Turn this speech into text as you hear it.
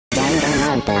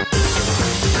danganronpa.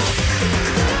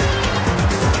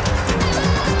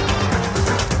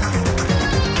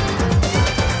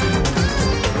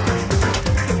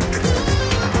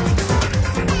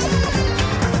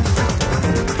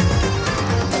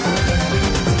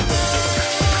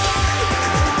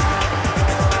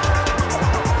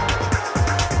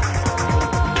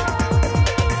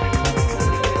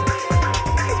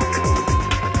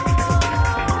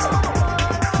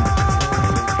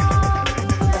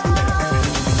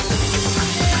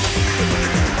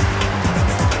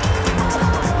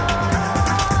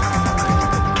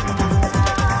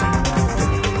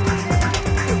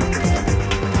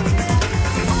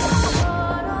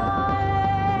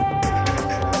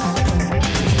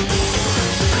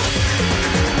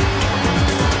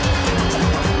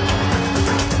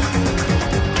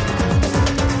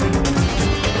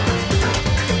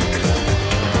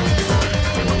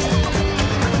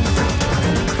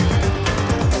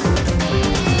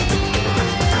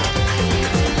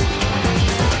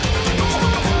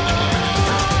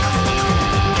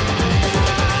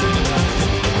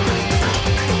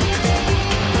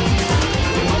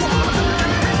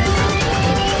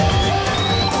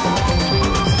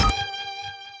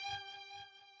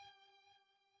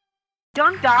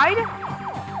 Young died?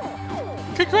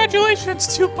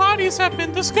 Congratulations, 2 bodies have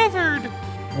been discovered!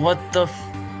 What the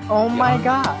Oh my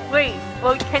god. Wait,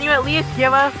 well, can you at least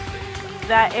give us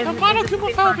that The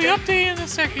Monokuma file will be updated in a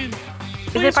second.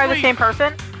 Is it by the same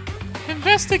person?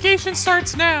 Investigation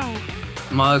starts now.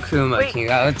 Monokuma, Wait. can you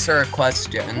answer a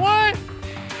question? What?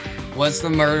 Was the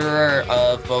murderer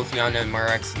of both Young and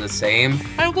Murex the same?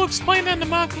 I will explain that in the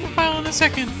Monokuma file in a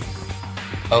second.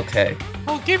 Okay.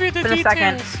 I'll give you the In a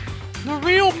second. details. The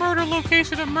real murder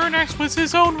location of Murnax was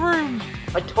his own room.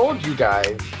 I told you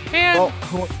guys. And,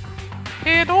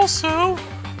 and also...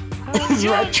 Is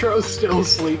Young, Retro still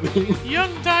sleeping?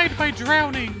 Young died by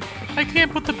drowning. I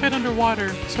can't put the pit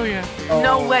underwater, so yeah.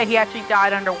 No way, he actually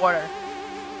died underwater.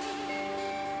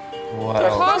 The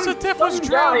Wow. cause of death was Some guy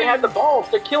drowning. had the balls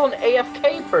to kill an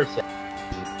AFK person.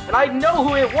 And I know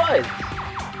who it was.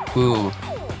 Who?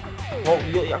 Well,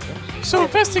 yeah. So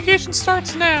investigation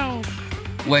starts now.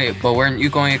 Wait, but weren't you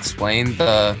going to explain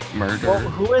the murder? Well,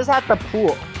 who was at the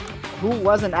pool? Who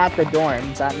wasn't at the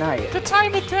dorms at night? The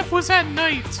time of death was at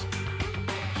night.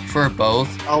 For both?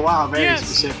 Oh wow, very Yes.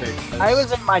 specific. I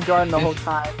was in my dorm the whole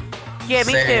time. Yeah,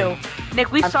 me Same. too.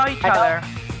 Nick, we I- saw each I know. other.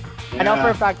 I know Yeah. for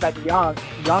a fact that Young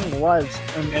was.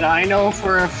 And I know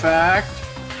for a fact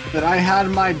that I had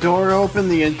my door open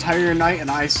the entire night and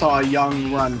I saw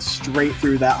Young run straight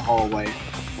through that hallway.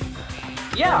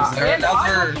 Yeah, Was there and I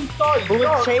another- also saw Who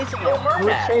Young was chasing kill him? Who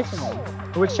was Murnax. chasing him?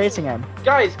 Who was chasing him?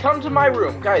 Guys, come to my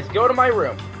room. Guys, go to my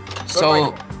room.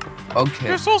 So, okay.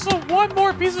 There's also one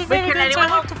more piece of Wait, can evidence I'd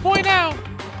anyone like to point out.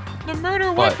 The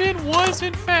murder What? weapon was,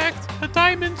 in fact, a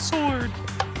diamond sword.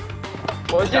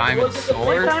 Was Diamond it the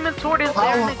sword? Diamond sword is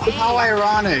there in the game. How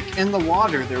ironic! In the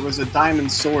water, there was a diamond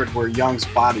sword where Young's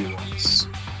body was.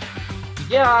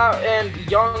 Yeah, and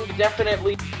Young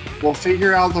definitely. We'll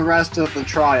figure out the rest of the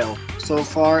trial. So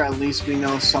far, at least we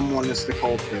know someone is the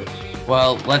culprit.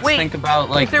 Well, let's Wait, think about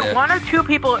like is there this. 1 or 2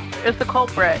 people is the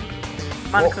culprit?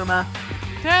 Monokuma.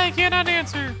 That I cannot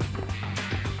answer.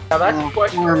 Now that's Oh, a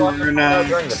question poor we'll have to find out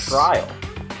during the Murnax.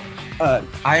 trial.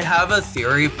 I have a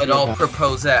theory, but I'll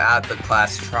propose it at the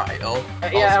class trial. Yeah,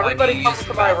 Also, I everybody need come use to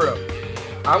the my bathroom. room.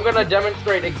 I'm gonna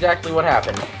demonstrate exactly what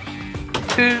happened.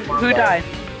 Who died?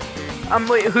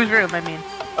 Wait, whose room, I mean?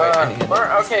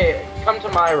 Okay, come to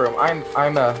my room. I'm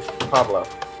Pablo.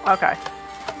 Okay.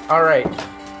 Alright.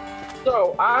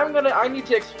 So, I need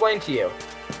to explain to you.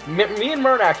 Me and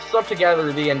Murnax slept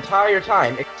together the entire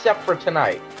time, except for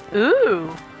tonight.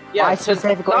 Ooh. Yeah, Why 'cause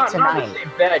specifically not tonight? in the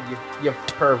same bed, you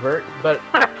pervert, but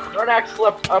Murnax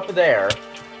slept up there.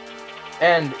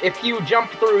 And if you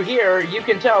jump through here, you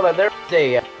can tell that there's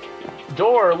a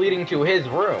door leading to his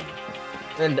room.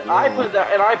 And I put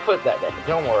that there,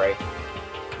 don't worry.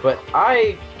 But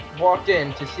I walked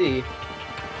in to see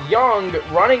Young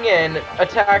running in,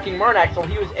 attacking Murnax while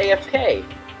he was AFK.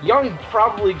 Young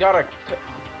probably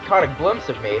caught a glimpse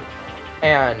of me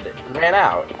and ran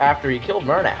out after he killed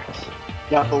Murnax.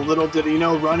 Yeah, but little did he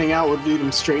know running out would lead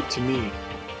him straight to me.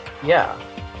 Yeah.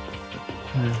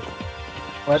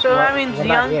 So that means what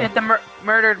Young about you?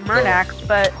 murdered Murnax,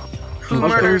 but who Okay.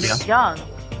 murdered Yeah. Young?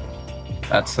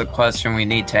 That's the question we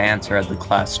need to answer at the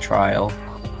class trial.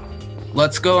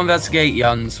 Let's go investigate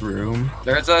Young's room.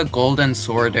 There's a golden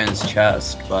sword in his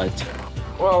chest, but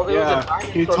Well, it was a Yeah,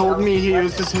 diamond he sword told that me was he weapon.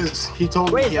 uses his. He told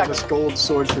me Wait a he had a second. gold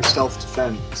sword for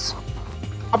self-defense.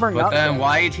 I'll bring but up then then.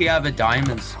 why did he have a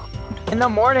diamond sword? In the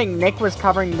morning, Nick was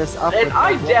covering this up. And with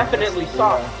I the definitely walls.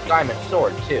 saw Diamond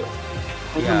Sword too.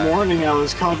 In Yeah. the morning, I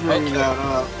was covering Okay. that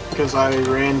up because I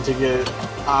ran to get,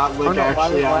 no,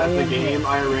 actually why out of are the you game.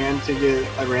 I ran to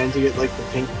get like the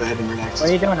pink bed and next. What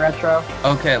are you doing, Retro?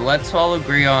 Okay, let's all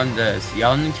agree on this.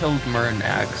 Young killed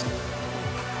Murnax.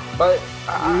 But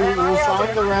We'll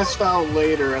find the rest out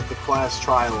later at the class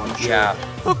trial, I'm sure. Yeah.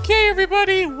 Okay,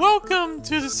 everybody, welcome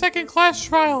to the second class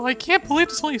trial. I can't believe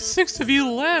there's only 6 of you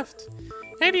left.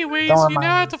 Anyways, Don't you remind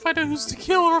now me. have to find out who's the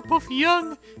killer of both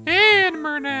Young and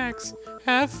Murnax.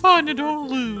 Have fun and don't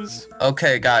lose.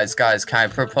 Okay, guys, can I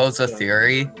propose a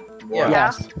theory? yeah.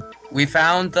 Yes. We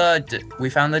found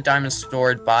the diamond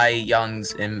sword by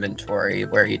Young's inventory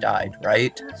where he died,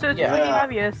 right? So it's Yeah. pretty Yeah.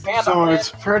 obvious. And So it's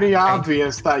pretty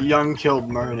obvious that Young killed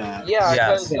Murnax. yeah,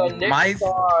 Yes.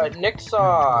 because Nick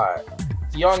saw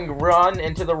Young run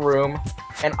into the room,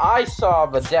 and I saw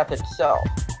the death itself.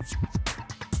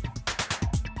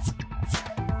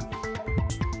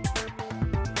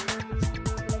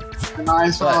 And I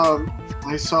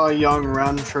saw Young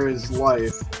run for his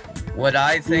life. What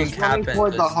I He was think running happened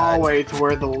toward is the that hallway to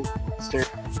where the stairs.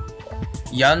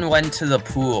 Young went to the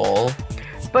pool.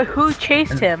 But who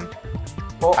chased him?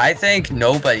 Well, I think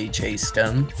nobody chased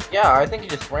him. yeah, I think he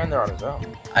just ran there on his own.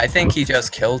 I think he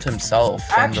just killed himself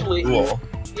Actually, in the pool.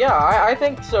 Yeah, I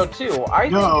think so too. I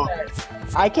No. think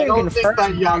that I I can don't think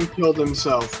confirm. that Young killed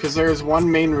himself, because there's one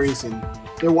main reason.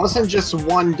 There wasn't just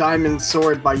one diamond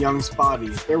sword by Young's body.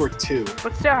 There were 2.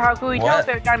 But still, how can we tell What? if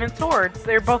they're diamond swords?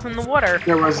 They're both in the water.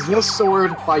 There was this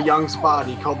sword by Young's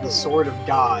body called the Sword of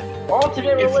God.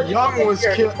 ultimate If religion. Young was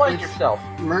here, killed- explain if- yourself.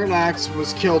 Murnax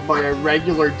was killed by a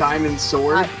regular diamond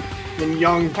sword, then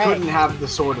Young Hey. couldn't have the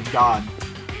Sword of God.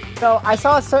 So I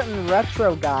saw a certain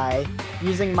retro guy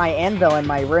using my anvil in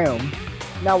my room.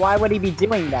 Now, why would he be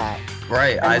doing that?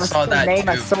 Right, I Unless saw to that name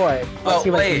a too. sword. Oh, Unless he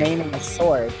was wait. naming a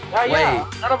sword. Yeah,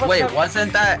 none of us Wait, have-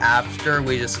 wasn't that after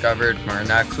we discovered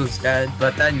Murnax was dead?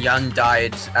 But then Young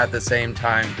died at the same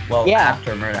time. Well, Yeah.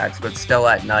 after Murnax, but still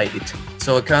at night.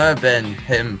 So it could have been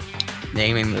him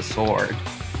naming the sword.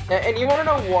 And you want to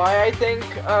know why I think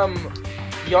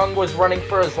Young was running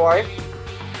for his life?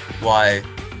 Why?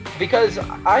 Because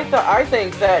I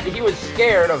think that he was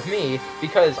scared of me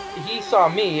because he saw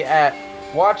me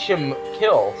watch him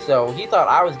kill, so he thought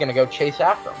I was gonna go chase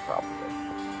after him probably.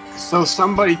 So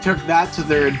somebody took that to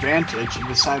their advantage and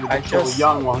decided to I kill just-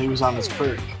 Young while he was on his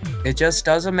perk. It just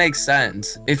doesn't make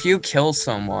sense. If you kill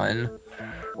someone,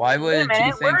 why Wait a would you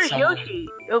minute, think where is someone... Yoshi?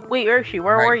 Oh, wait, Yoshi,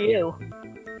 where Right were here. you?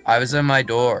 I was in my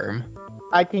dorm.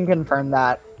 I can confirm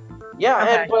that. Yeah,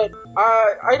 Okay. but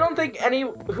I don't think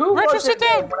who Retro, was sit it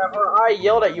there down. whenever I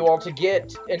yelled at you all to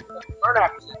get into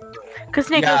Murnax? Because,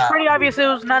 Nick, it was Yeah. pretty obvious it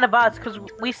was none of us, because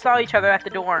we saw each other at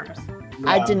the dorms.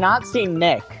 I Yeah. did not see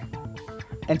Nick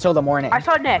until the morning. I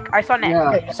saw Nick. Yeah.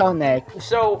 Okay, I saw Nick.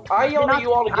 So I yelled at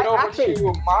you all to get I over actually-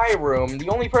 to my room. The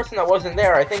only person that wasn't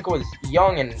there, I think, was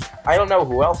Young, and I don't know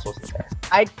who else wasn't there.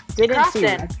 I didn't see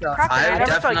Crafton. Retro. Crafton. I I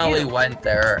never saw definitely you. went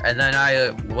there, and then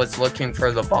I was looking for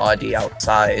the body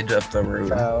outside of the room.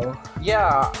 So,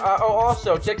 Yeah,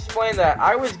 also, to explain that,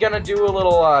 I was gonna do a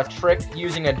little trick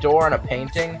using a door and a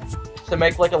painting to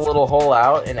make like a little hole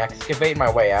out and excavate my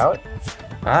way out.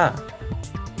 Ah,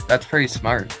 that's pretty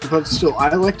smart. But still, I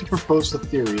like to propose the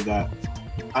theory that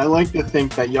I like to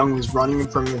think that Young was running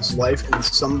from his life and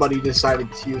somebody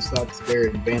decided to use that to their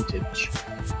advantage.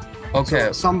 Okay,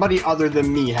 So somebody other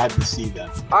than me had to see them.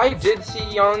 I did see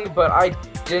Young, but I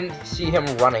didn't see him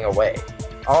running away.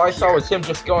 All I saw was him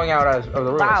just going out of the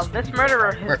room. Wow, this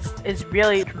murderer is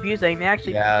really confusing. They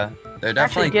actually yeah, they're actually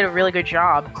definitely... did a really good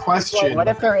job. Question. what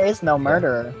if there is no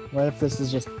murderer? What if this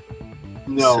is just...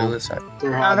 No, Suicide.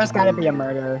 there No, had there's to gotta be a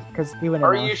murderer, because he wouldn't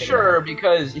Are know you if it sure?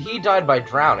 Because he died by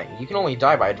drowning. You can only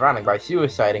die by drowning by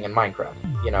suiciding in Minecraft,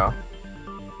 you know?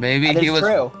 Maybe was. That he is was...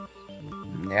 true.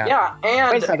 Yeah. Yeah,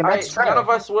 and Wait a second, that's true. none of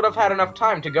us would have had enough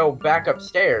time to go back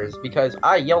upstairs because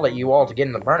I yelled at you all to get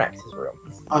into Murnax's room.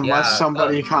 Unless Yeah,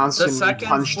 somebody The constantly second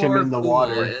punched him floor in the pool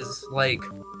water. is like...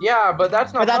 Yeah, but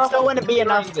that's not But that still possible wouldn't be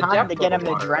enough considering the time to depth get of him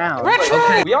the to water. drown. Retro!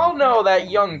 Okay. We all know that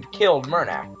Young killed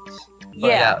Murnax. but Yeah.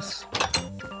 Yes.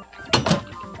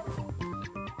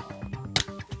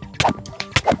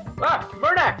 Ah,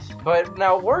 Murnax! But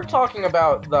now we're talking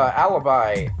about the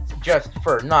alibi just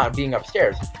for not being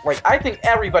upstairs. Like, I think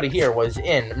everybody here was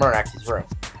in Murnax's room.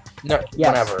 No,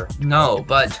 Yes. whenever. No,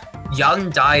 but Young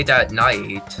died at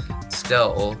night,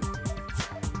 still.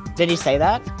 Did he say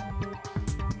that?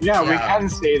 Yeah, we Yeah. can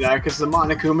say that because the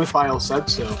Monokuma file said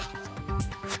so.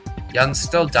 Young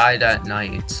still died at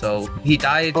night, so he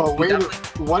died... But he wait,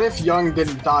 definitely- what if Young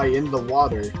didn't die in the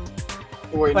water?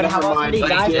 Wait, But never how else would mind. he But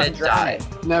he die did from drowning?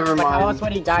 Never But mind. how else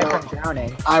would he die No, from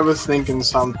drowning? I was thinking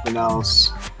something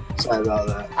else. Sorry about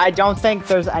that. I don't think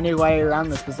there's any way around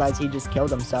this besides he just killed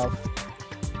himself.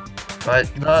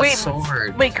 But the Wait,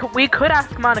 sword. Wait, we could ask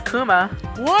Monokuma.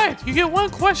 What? You get one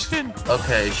question.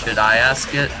 Okay, should I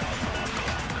ask it?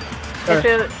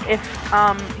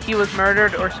 If he was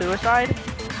murdered or suicide.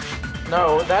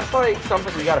 No, that's like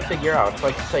something we gotta figure out. It's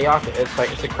like Sayaka, it's like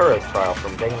Sakura's trial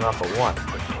from Danganronpa 1.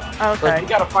 Okay. Like, we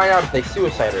gotta find out if they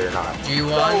suicided or not. Do you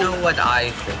want to know what I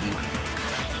think?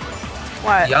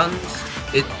 What? Young's,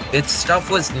 its stuff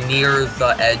was near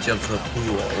the edge of the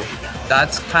pool.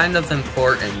 That's kind of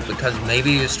important because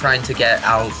maybe he was trying to get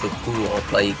out of the pool,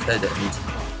 but he couldn't.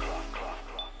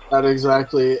 That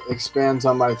exactly expands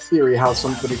on my theory how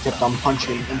somebody kept on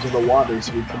punching into the water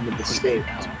so he couldn't have escaped.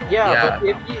 Yeah, but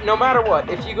if you, no matter what,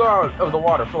 if you go out of the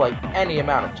water for like any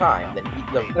amount of time, then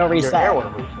It'll your reset. air will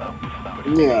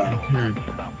reset.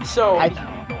 Yeah. So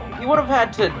he would have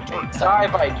had to die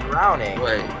by drowning.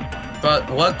 Wait, but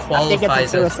what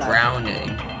qualifies as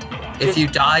drowning? If you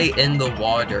die in the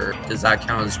water, does that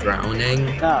count as drowning?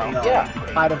 No. Yeah.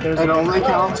 But if there's It a only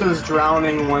counts as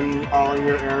drowning when all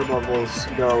your air bubbles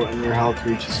go and your health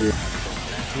reaches you.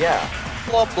 Yeah.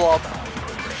 Blub blub.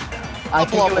 I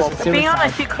think it was a To be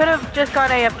honest, suicide. he could have just gone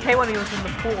AFK when he was in the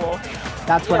pool.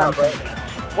 That's what Yeah, I'm but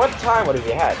thinking. what time would have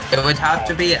you had? It would have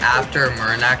to be after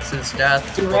Murnax's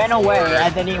death. He ran away before-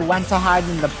 and then he went to hide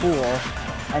in the pool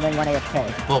and then went AFK.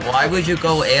 But why would you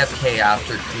go AFK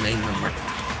after committing the murder?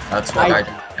 That's what I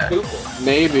don't get.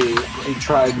 Maybe he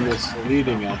tried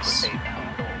misleading us.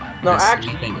 No, Misleading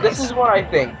actually, this us. is what I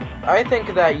think. I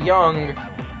think that Young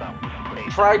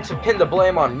tried to pin the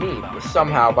blame on me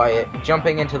somehow by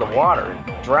jumping into the water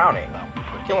and drowning,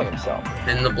 killing himself.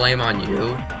 Pin the blame on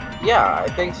you? Yeah, I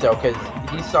think so, because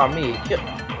he saw me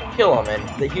kill him,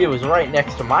 and he was right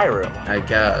next to my room. I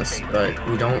guess, but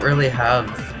we don't really have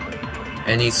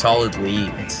any solid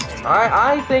leads.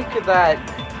 I think that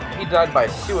he died by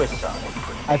suicide.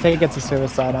 I think it's a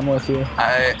suicide. I'm with you.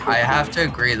 I have to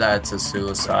agree that it's a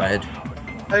suicide.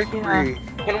 I agree.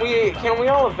 Can we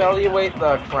all evaluate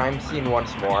the crime scene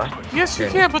once more? Yes, you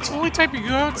Okay. can, but it's the only time you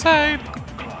go outside.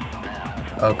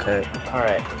 Okay.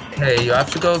 Alright. Hey, you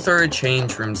have to go through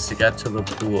change rooms to get to the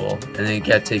pool, and then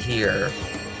get to here.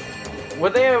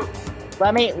 Would they have...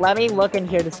 Let me look in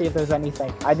here to see if there's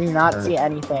anything. I do not see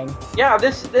anything. Yeah,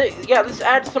 this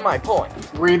adds to my point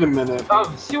Wait a minute.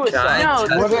 of suicide.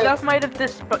 No, What this if- stuff might have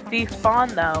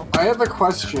despawned though. I have a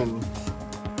question.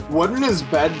 Wouldn't his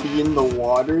bed be in the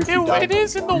water if he died It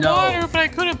is in the No. water, but I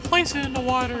couldn't place it in the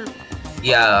water.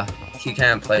 Yeah, he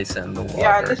can't place it in the water.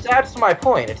 Yeah, and this adds to my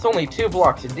point. It's only 2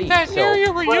 blocks deep. That so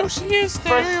area where press- Yoshi is, that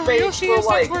press area where space Yoshi for, is,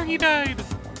 like- that's where he died.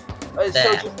 so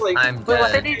There, just like I'm Wait,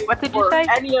 what dead. did you for say?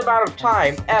 any amount of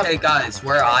time. Okay, guys,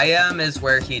 where I am is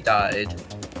where he died.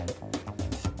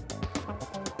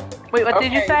 Wait, what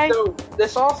did you say? So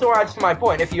this also adds to my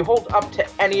point. If you hold up to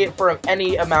any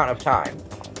amount of time,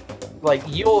 like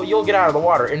you'll get out of the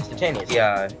water instantaneously.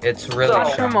 Yeah, it's really So-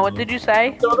 Monokuma, what did you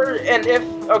say? So there, and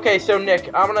if so Nick,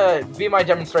 I'm gonna be my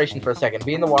demonstration for a second.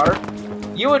 Be in the water.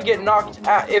 You would get knocked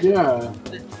out if Yeah.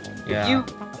 Yeah. you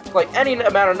like any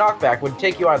amount of knockback would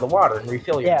take you out of the water and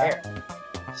refill your Yeah. air.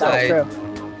 So That's true.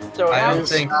 so I now- don't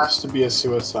This think- has to be a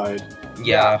suicide.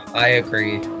 Yeah, I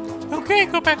agree. Okay,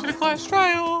 go back to the class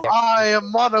trial. I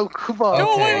am Monokuma.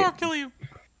 Go away Okay. or I'll kill you.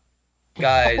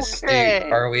 Guys, Okay.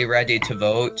 are we ready to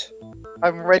vote?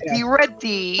 I'm ready,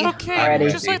 ready. Okay,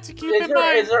 Alrighty. just like to keep Is in there,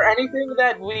 mind. is there anything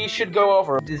that we should go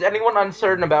over? Is anyone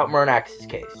uncertain about Murnax's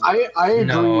case? I agree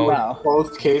No. with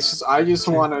both cases. I just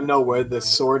want to know where the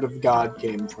Sword of God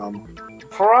came from.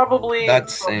 Probably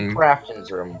That's from same.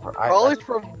 Crafton's room. Probably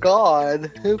from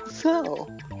God himself.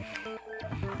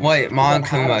 Wait,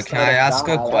 Monokuma, can I ask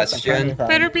a That's question? anything.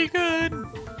 Better be good.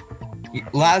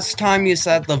 Last time you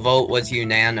said the vote was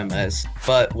unanimous,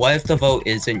 but what if the vote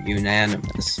isn't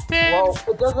unanimous? Then Well,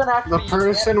 it doesn't have to The be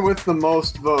person with the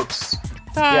most votes.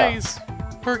 dies.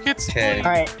 Or gets Okay. like,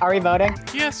 Alright, are we voting?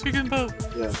 yes, we can vote.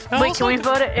 Yes. I Wait, also- can we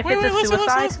vote it if wait, it's wait, a listen,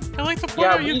 suicide? listen. I like to point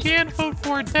Yeah, out you we- can vote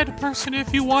for a dead person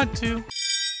if you want to.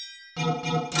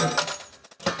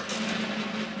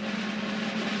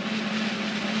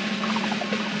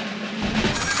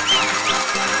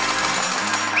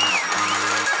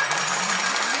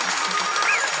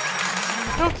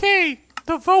 Okay,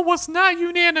 the vote was not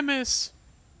unanimous.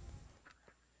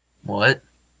 What?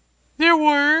 There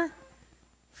were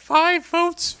 5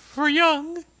 votes for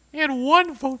Young and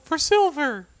 1 vote for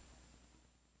Silver.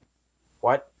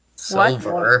 What?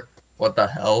 Silver? What the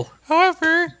hell?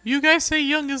 However, you guys say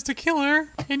Young is the killer,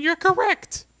 and you're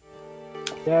correct.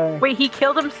 Yeah. Wait, he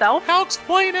killed himself? I'll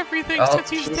explain everything Oh, since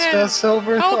he's Just dead. a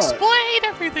silver I'll thought. explain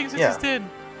everything since he's dead.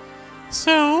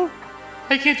 So,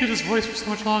 I can't do this voice for so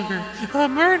much longer.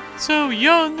 So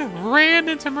Young ran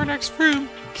into Murnak's room,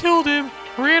 killed him,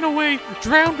 ran away,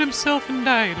 drowned himself, and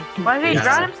died. Why did he Yeah.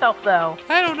 drown himself though?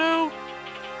 I don't know.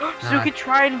 So he could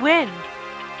try and win.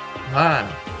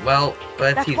 Well, but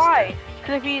if That's he's why.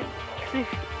 Because if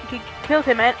he killed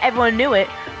him and everyone knew it,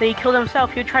 then he killed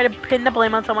himself, he would try to pin the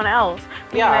blame on someone else.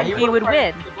 Yeah, he would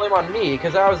win. The blame on me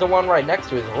because I was the one right next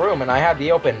to his room, and I had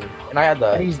the open, and I had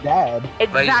But the he's dead.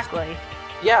 Exactly.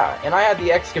 and I had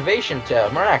the excavation to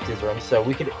Murnax's room, so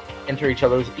we could enter each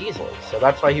other's easily. So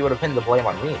that's why he would have pinned the blame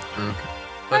on me. Okay.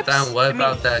 But then what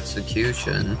about the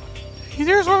execution?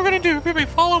 Here's what we're gonna do. Everybody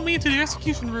follow me to the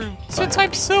execution room. Since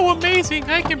I'm so amazing,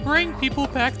 I can bring people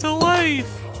back to life.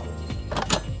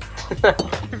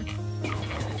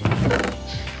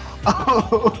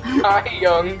 Oh. Hi,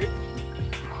 Young.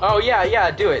 Oh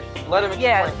yeah, do it. Let him explain.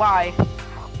 Yeah, why?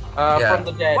 Yeah. From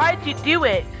the dead. Why'd you do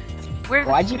it?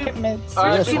 Why'd you commit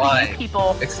Uh, suicide? Why?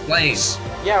 People. Explain.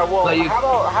 Yeah, well, But you- how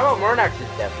about Murnax's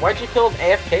death? Why'd you kill an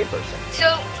AFK person?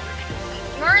 So,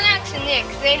 Murnax and Nick,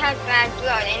 they had bad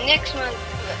blood, and Nick smelled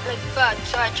like blood,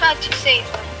 so I tried to save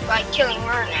them by killing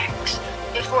Murnax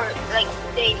before, like,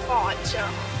 they fought, so.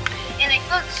 And I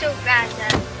felt so bad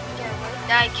that,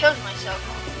 that I killed myself.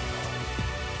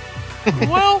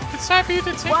 Well, it's time for you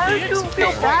to take Why the would you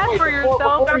execution. feel bad for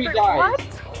yourself before he after dies. what?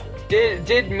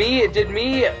 Did me?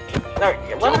 No, let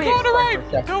me Don't go to explain for a right.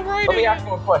 second. Go right Let me in. ask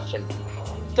you a question.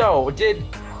 So, did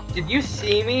you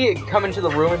see me come into the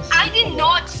room and see I did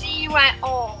not see you at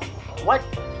all. What?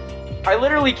 I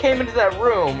literally came into that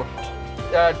room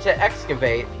to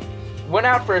excavate, went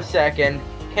out for a second,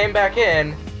 came back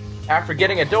in after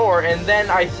getting a door, and then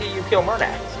I see you kill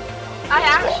Murnax. I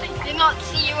actually did not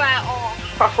see you at all.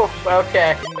 Oh,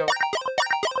 okay, I can go.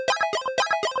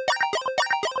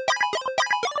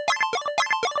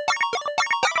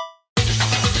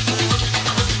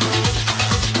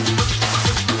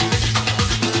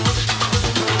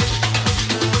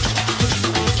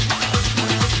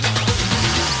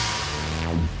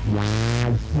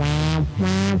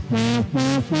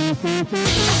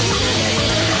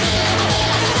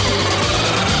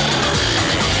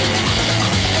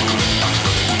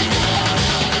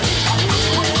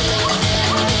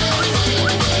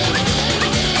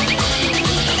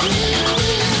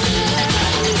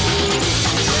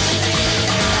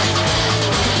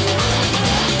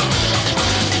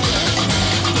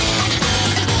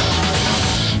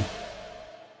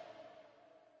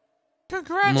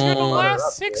 Congrats, you're the More.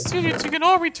 last 6 students. You can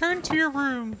all return to your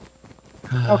room.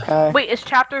 Okay. Wait, is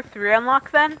chapter 3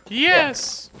 unlocked then?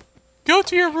 Yes. Go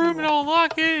to your room and I'll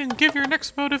unlock it and give your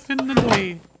next motive in the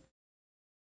day.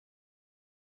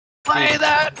 Play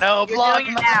that! No, You're block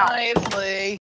doing it now. nicely.